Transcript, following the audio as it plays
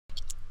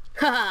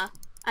Haha,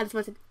 I just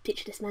wanted to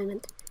picture this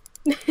moment.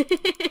 There's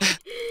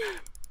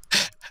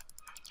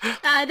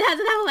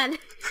another one.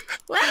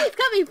 Where are these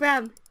coming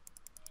from?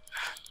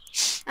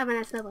 I ran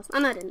out of snowballs. Oh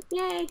no, I didn't.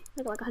 Yay!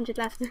 I got like 100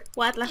 left.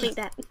 Why did I think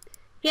that?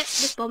 Yep,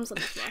 there's bombs on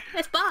the floor.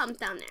 There's bombs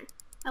down there.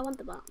 I want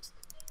the bombs.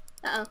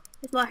 Uh oh,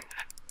 there's more.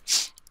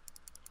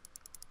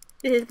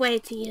 This is way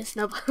to use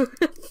snowballs.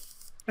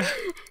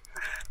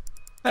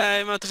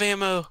 I'm out of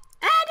ammo.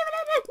 Ah, no,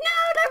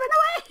 don't run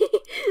away!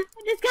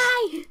 This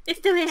guy! It's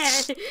still here!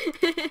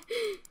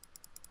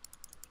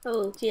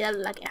 Oh, gee, that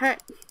looked like it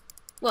hurt.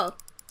 Whoa.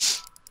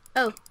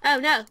 Oh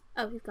no!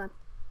 Oh, he's gone.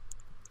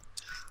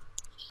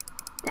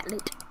 That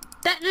loot.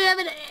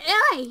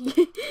 Oi!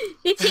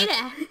 You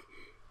cheater!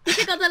 You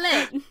took out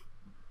the loot!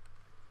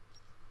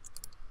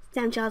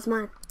 Damn jar's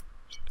mine.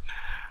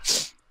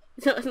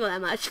 It's not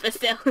that much, but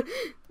still.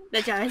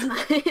 The jar is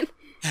mine.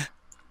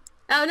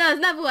 Oh no, there's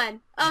another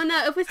one! Oh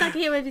no, if we're stuck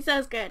here, it would be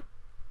so good.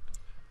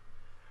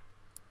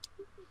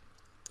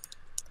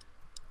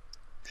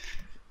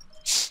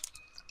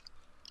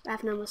 I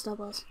have no more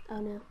snowballs.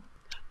 Oh no.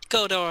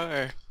 Go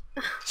door.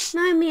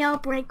 No, me, I'll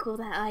break all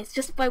that ice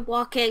just by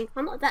walking.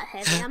 I'm not that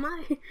heavy, am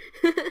I?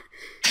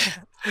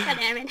 God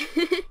damn it.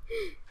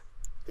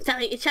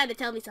 You're trying to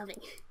tell me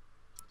something.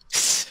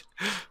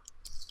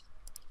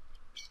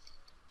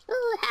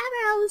 Oh,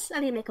 arrows! I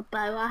need to make a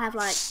bow. I have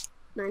like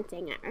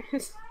 19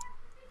 arrows.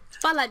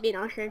 But I like being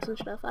archers and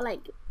stuff. I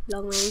like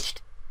long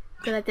ranged.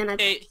 Because then I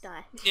don't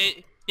die.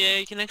 Yeah,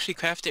 you can actually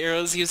craft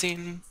arrows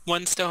using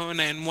 1 stone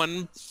and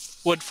 1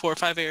 wood for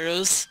 5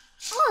 arrows.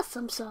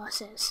 Awesome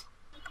sauces.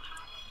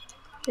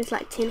 There's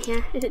like tin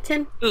here. Is it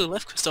tin? Ooh,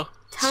 life crystal.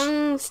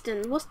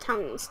 Tungsten. What's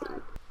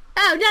tungsten?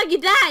 Oh no, you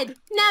died!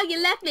 No, you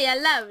left me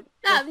alone.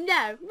 Oh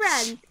no,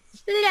 run!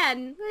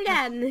 Run!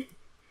 Run!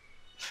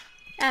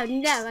 Oh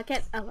no, I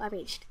can't. Oh, I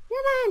reached. Come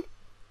on!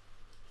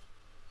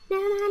 No,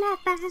 I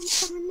found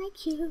someone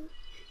like you.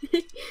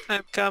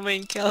 I'm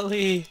coming,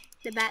 Kelly.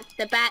 The bat,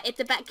 if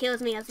the bat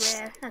kills me, I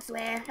swear.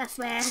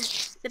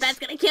 The bat's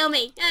gonna kill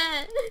me.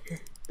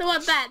 The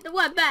one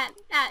bat.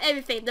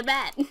 Everything, the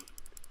bat.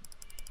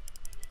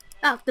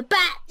 Oh, the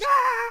bat!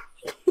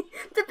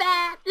 The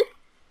bat!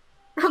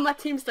 Oh, my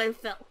tombstone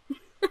fell.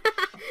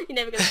 You're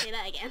never gonna see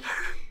that again.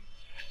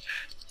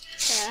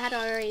 So, how do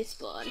I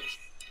respawn?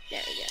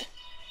 There we go.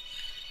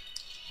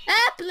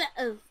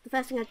 Oh, the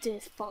first thing I do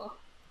is fall.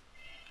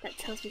 That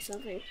tells me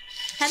something.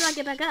 How do I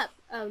get back up?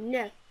 Oh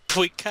no.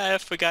 We kind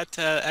of forgot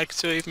to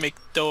actually make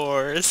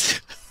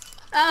doors.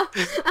 Oh,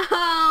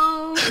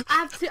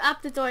 I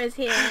have the doors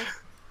here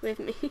with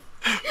me.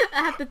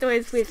 I have the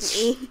doors with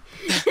me.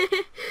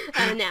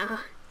 Oh no.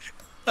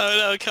 Oh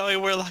no, Kelly,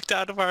 we're locked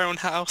out of our own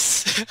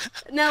house.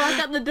 No, I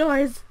got the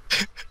doors.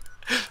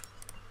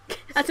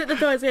 I took the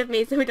doors with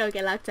me so we don't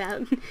get locked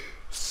out.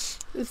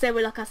 So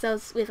we lock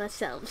ourselves with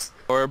ourselves.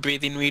 Or a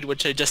breathing weed,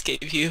 which I just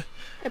gave you.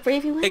 A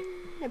breathing weed?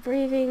 A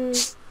breathing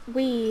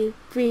weed.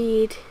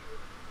 Breed.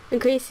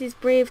 Increases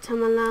breathe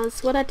time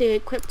allows. What I do?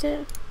 Equipped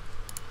it?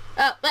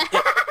 Oh.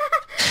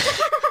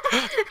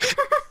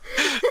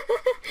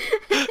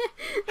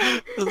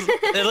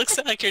 It looks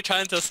like you're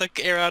trying to suck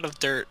air out of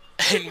dirt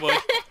and wood.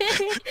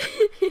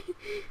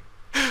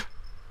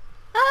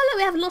 Oh look,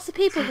 we have lots of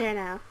people here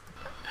now.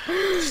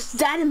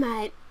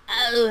 Dynamite.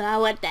 Oh, I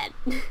want that.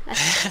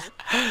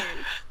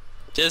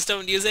 Just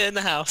don't use it in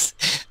the house.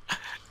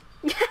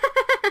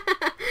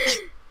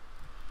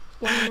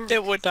 Why not?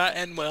 It would not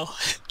end well.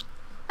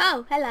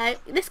 Oh, hello.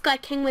 This guy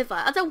came with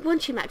us. I don't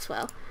want you,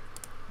 Maxwell.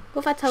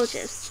 What if I told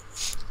you?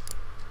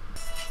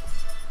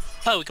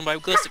 Oh, we can buy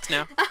glow sticks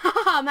now.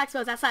 Oh,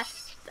 Maxwell's outside.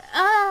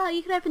 Oh,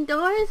 you can open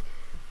doors?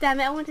 Damn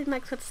it, I wanted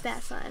Maxwell to stay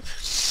outside.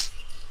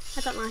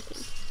 I don't like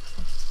him.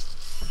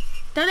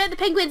 Don't let the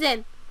penguins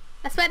in!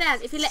 I swear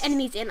down, if you let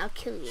enemies in, I'll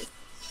kill you.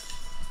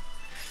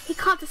 He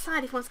can't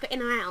decide if he wants to go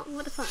in or out.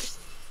 What the fuck?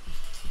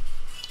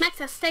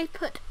 Maxwell, stay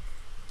put.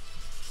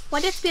 Why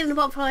do you have to be on the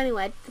bottom floor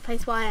anyway? The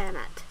place where I am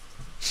at.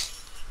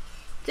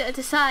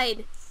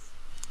 Decide.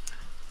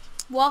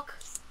 Walk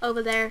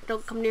over there.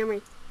 Don't come near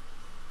me.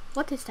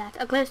 What is that?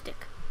 A glow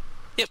stick.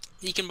 Yep,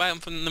 you can buy them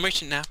from the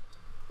merchant now.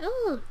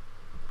 Oh,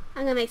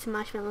 I'm gonna make some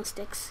marshmallow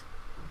sticks.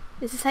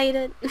 Is this how you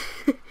do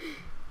it?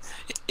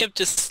 Yep,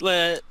 just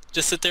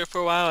sit there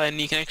for a while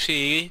and you can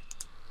actually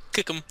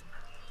cook them.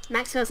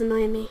 Maxwell's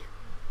annoying me.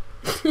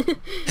 He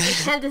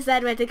can't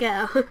decide where to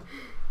go.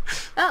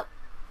 Oh,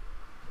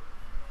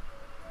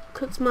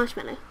 cooked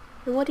marshmallow.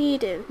 And what do you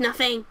do?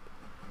 Nothing.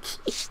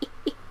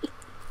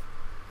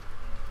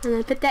 I'm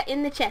gonna put that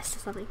in the chest or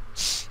something.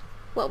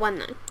 What one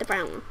though? The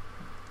brown one.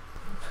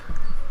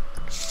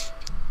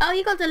 Oh,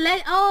 you got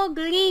the oh,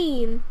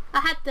 green.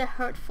 I had the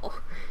hurtful,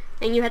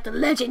 and you had the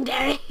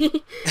legendary.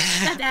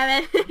 God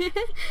damn it!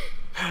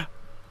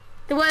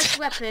 The worst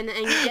weapon, and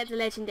you get the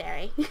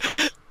legendary.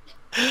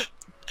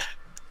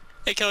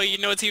 Hey Kelly, you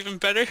know what's even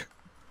better?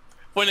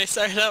 When I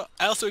started out,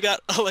 I also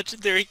got a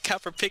legendary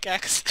copper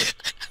pickaxe.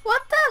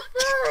 What the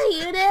fuck?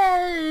 You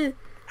know?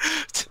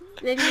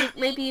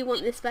 Maybe you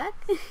want this back?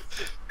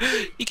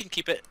 You can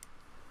keep it.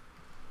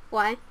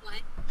 Why?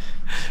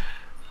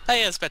 Oh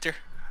yeah, it's better.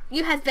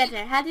 You had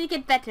better. How did you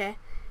get better?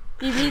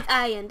 You used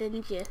iron,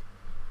 didn't you?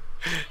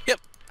 Yep.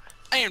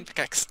 Iron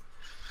pickaxe.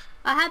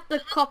 I had the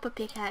copper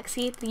pickaxe.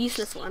 See, the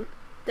useless one.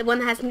 The one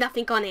that has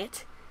nothing on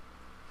it.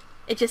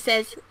 It just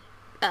says...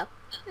 Oh.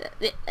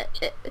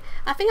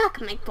 I think I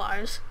can make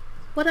bars.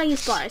 What do I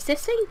use bars?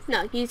 This thing?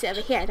 No, use it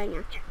over here, don't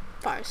you?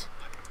 Bars.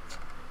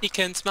 You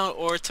can smelt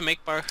ore to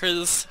make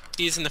bars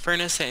using the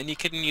furnace, and you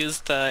can use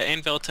the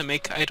anvil to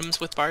make items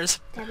with bars.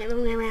 Damn it,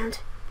 wrong way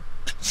around.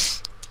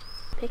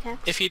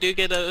 Pickaxe. If you do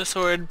get a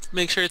sword,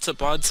 make sure it's a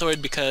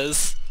broadsword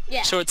because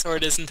short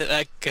sword isn't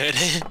that good.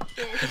 Yeah,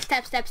 just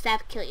stab, stab,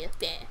 stab, kill you.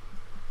 Yeah.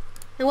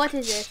 And what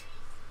is it?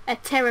 A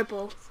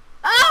terrible.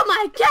 Oh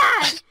my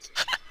god!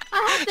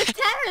 I have the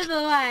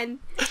terrible one!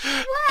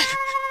 What?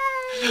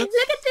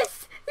 Look at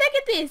this! Look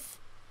at this!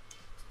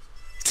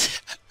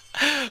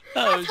 Oh,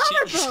 that's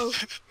horrible!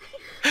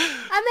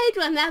 I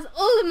made one that's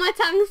all in my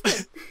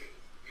tungsten.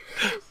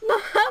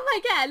 Oh my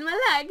god, my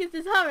luck is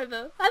just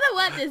horrible. I don't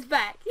want this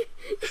back.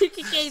 You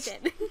can keep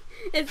it.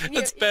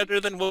 It's better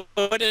than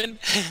wooden.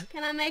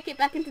 Can I make it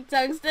back into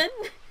tungsten?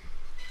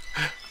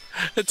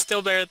 It's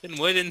still better than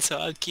wooden, so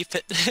I'll keep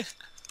it.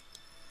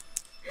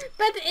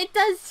 But it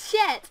does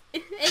shit.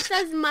 It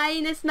does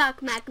minus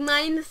knockback,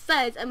 minus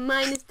size, and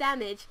minus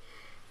damage.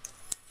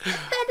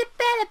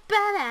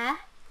 Better.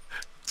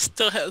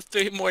 Still has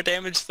 3 more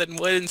damage than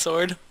wooden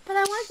sword. But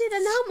I wanted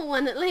a normal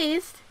one at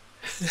least.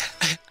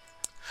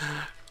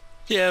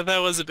 Yeah, that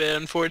was a bit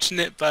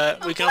unfortunate,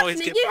 but we can always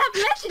get... You have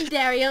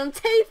legendary on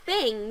 2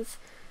 things.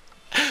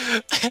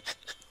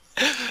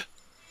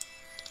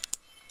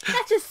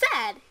 That's just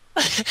sad.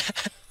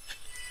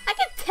 I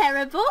get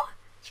terrible.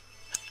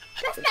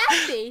 That's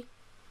nasty.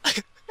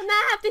 And now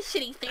I have this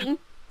shitty thing.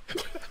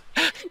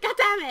 God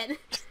damn it.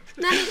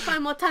 Now I need to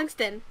find more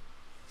tungsten.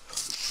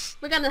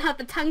 We're gonna have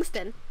the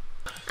tungsten.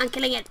 I'm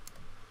killing it.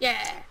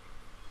 Yeah.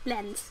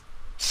 Lens.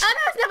 Oh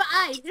no, it's never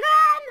I.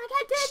 Run! I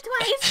can't do it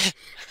twice.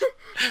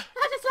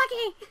 I'm just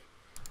lucky.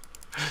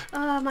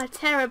 Oh, my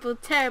terrible,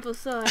 terrible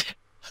sword.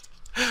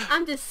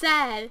 I'm just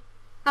sad.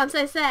 I'm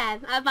so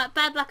sad. I've got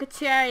bad luck at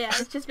Terraria.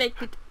 It's just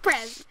making me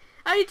depressed.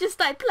 I only just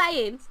started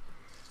playing.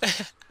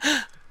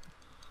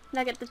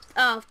 Look at the...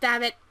 Oh,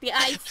 damn it. The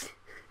ice.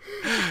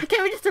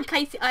 Can we just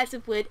replace the ice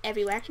with wood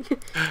everywhere?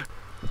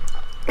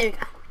 There we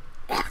go.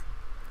 God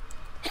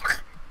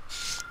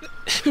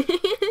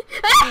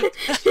damn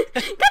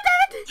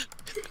it!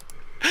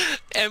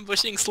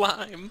 Ambushing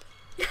slime.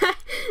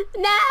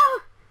 No!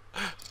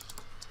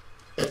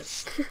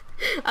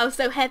 I was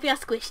so heavy I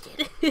squished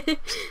it.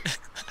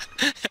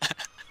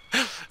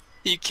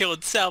 You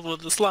killed Salvo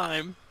the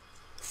slime.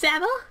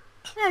 Salvo?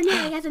 Oh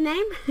no, he has a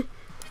name.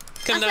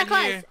 Come down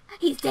here.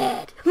 He's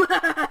dead.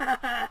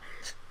 I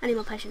need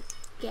more potion.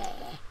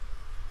 Yeah.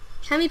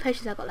 How many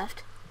potions have I got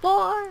left?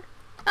 4.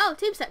 Oh,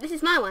 tombstone. This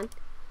is my one.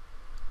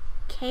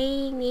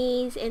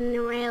 Knees in the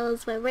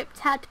rails were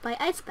ripped out by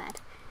ice bad.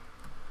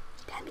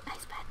 Damn it,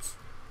 ice bats.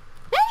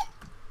 Hey!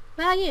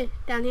 Where are you?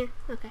 Down here?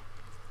 Okay.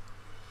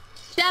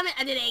 Damn it,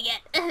 I did it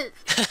again.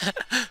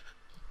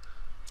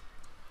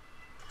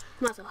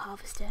 Might as well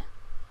harvester.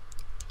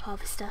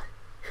 Harvester.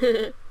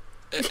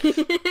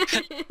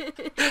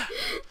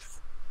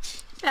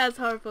 That's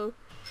horrible.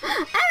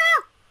 Ah!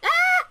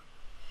 Ah!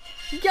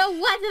 Yo,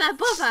 why did I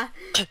bother?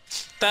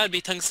 That would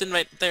be tungsten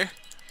right there.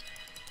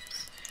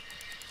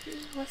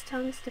 What's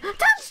tungsten?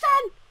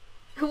 Tungsten!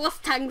 What's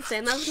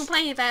tungsten? I was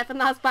complaining about it for the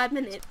last 5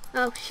 minutes.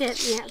 Oh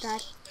shit, yeah, I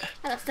died.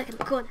 I got stuck in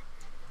the corner.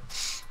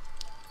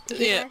 Did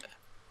you die?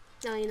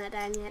 No, you're not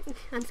dying yet.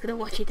 I'm just gonna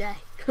watch you die.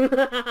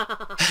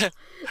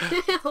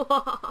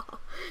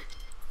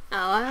 Oh,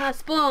 I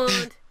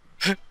spawned.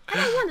 I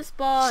don't want to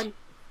spawn.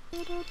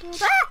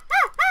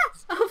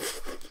 Oh.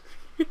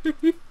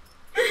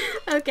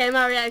 Okay,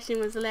 my reaction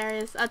was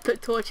hilarious. I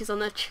put torches on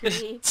the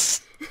tree.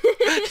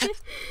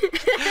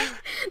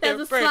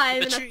 There's a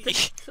slime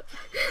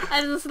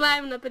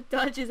and I put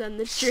torches on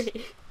the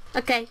tree.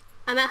 Okay,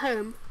 I'm at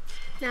home.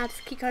 Now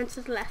just keep going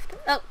to the left.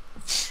 Oh,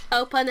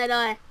 open the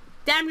door.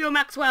 Damn you,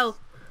 Maxwell!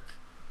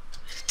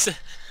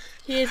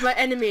 He is my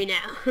enemy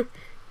now.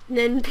 An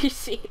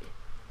NPC.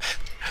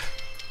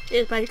 He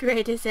is my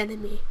greatest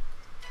enemy.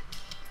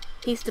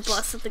 He's the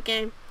boss of the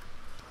game.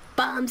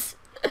 Bombs!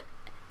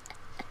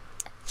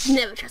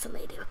 Never trust a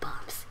lady with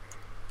bombs.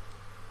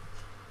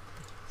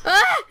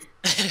 Ah!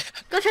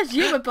 Don't trust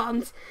you with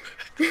bombs.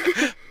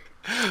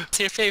 What's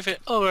your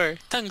favorite ore?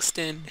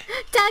 Tungsten.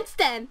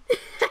 Tungsten!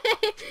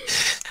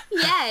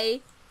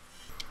 Yay!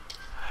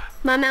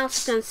 My mouse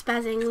is going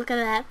spazzing. Look at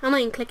that. I'm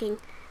not even clicking.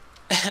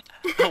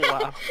 Oh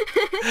wow.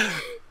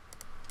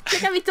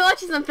 Look how many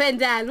torches I'm putting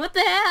down. What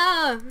the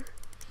hell?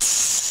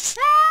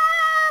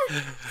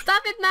 Ah!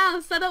 Stop it,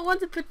 mouse. I don't want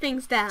to put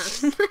things down.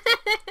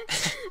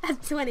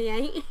 That's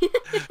 28.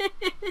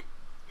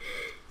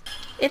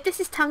 If this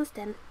is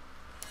tungsten.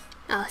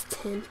 Oh, it's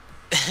tin.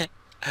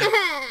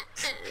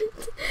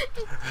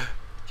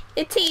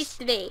 It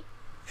teased me.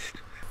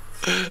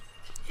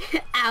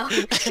 Ow.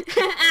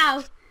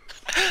 Ow.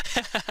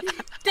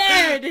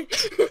 Dude.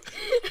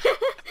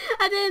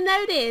 I didn't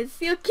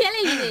notice. You're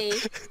killing me.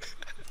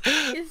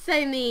 You're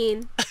so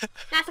mean. I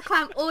have to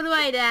climb all the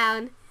way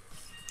down.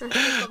 I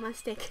still got my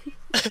stick.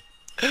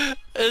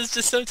 It's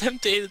just so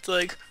tempting. It's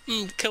like,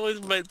 Kelly's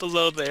right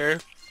below there.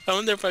 I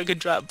wonder if I could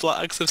drop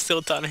blocks of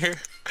silt on her.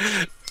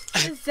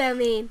 You're so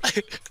mean. But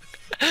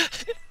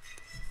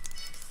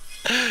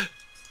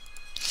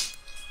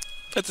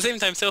at the same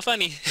time, so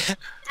funny.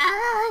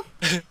 I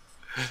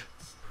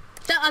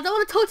don't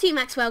want to talk to you,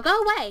 Maxwell.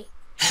 Go away.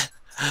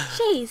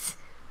 Jeez.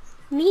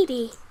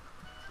 Needy.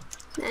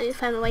 Now you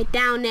find my way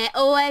down there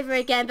all over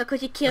again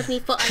because you killed me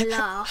for a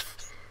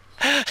laugh.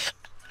 I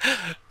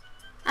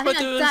think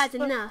I've died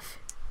enough.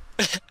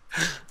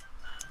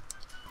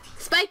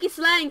 Spiky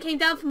slime came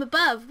down from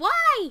above.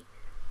 Why?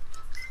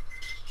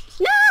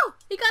 No!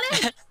 He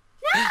got in!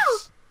 No!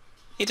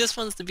 He just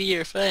wants to be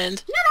your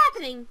friend. Not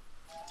happening!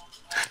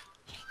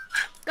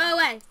 Go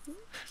away.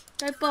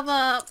 Don't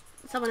bother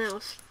someone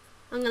else.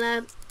 I'm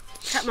gonna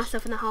trap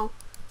myself in the hole.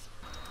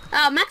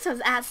 Oh,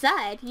 Maxwell's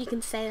outside. You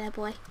can stay there,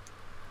 boy.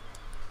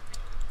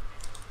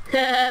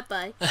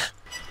 Bye.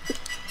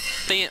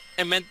 Dang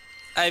it,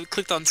 I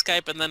clicked on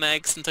Skype and then I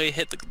accidentally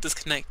hit the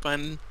disconnect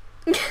button.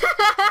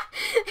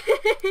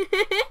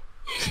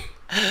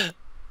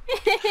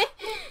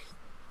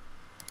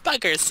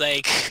 Bugger's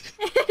sake.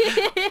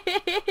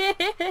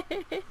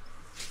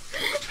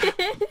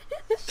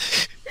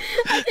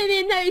 I didn't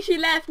even know she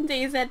left until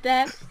you said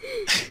that.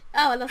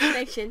 Oh, I lost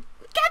connection.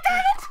 God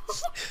damn it!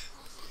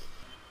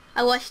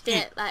 I watched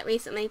it like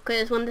recently because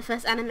it was one of the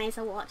first animes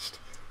I watched.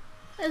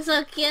 It's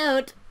so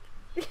cute.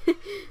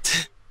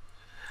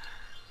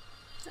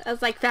 I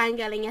was like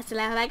fangirling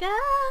yesterday. I was like,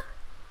 ah,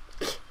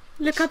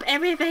 look up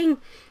everything.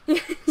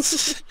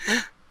 As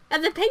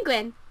a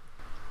penguin.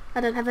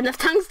 I don't have enough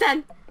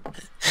tungsten.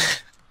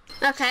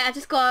 Okay, I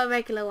just got a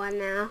regular one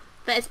now,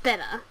 but it's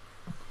better.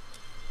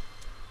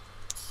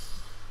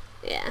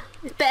 Yeah,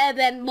 it's better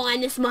than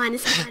minus. Do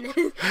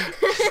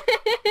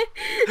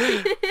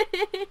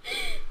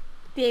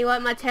you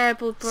want my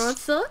terrible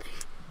broadsword?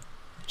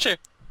 Sure.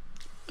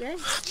 Good.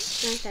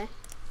 Okay.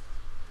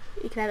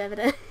 You can have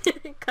evidence.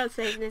 Can't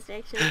save in this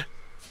direction.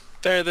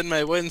 Better than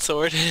my wooden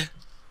sword.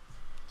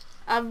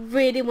 I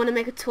really want to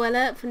make a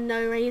toilet for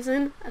no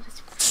reason. I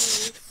just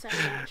feel so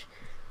much.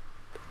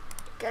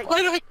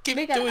 Why do I keep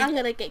doing I'm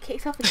gonna get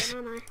kicked off again,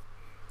 aren't I?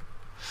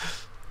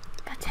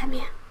 God damn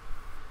you.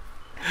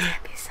 God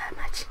damn you so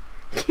much.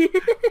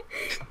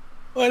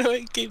 Why do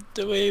I keep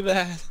doing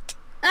that?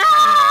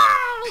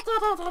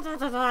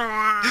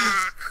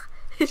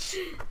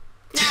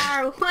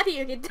 No, why are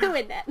you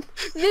doing that?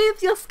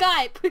 Move your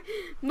Skype.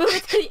 Move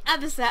it to the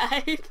other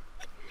side.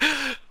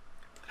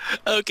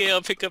 Okay,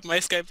 I'll pick up my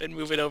Skype and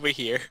move it over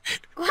here.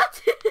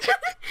 What?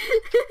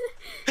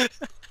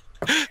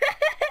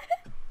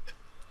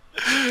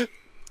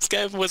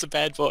 Skype was a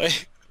bad boy.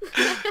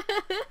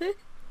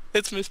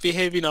 It's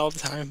misbehaving all the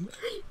time.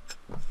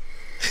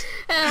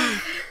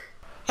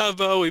 How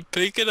about we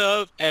pick it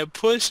up and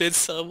push it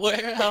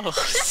somewhere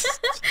else?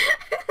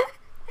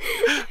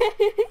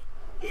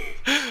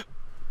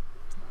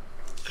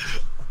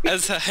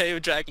 As I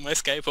drag my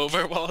Skype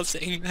over while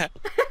saying that.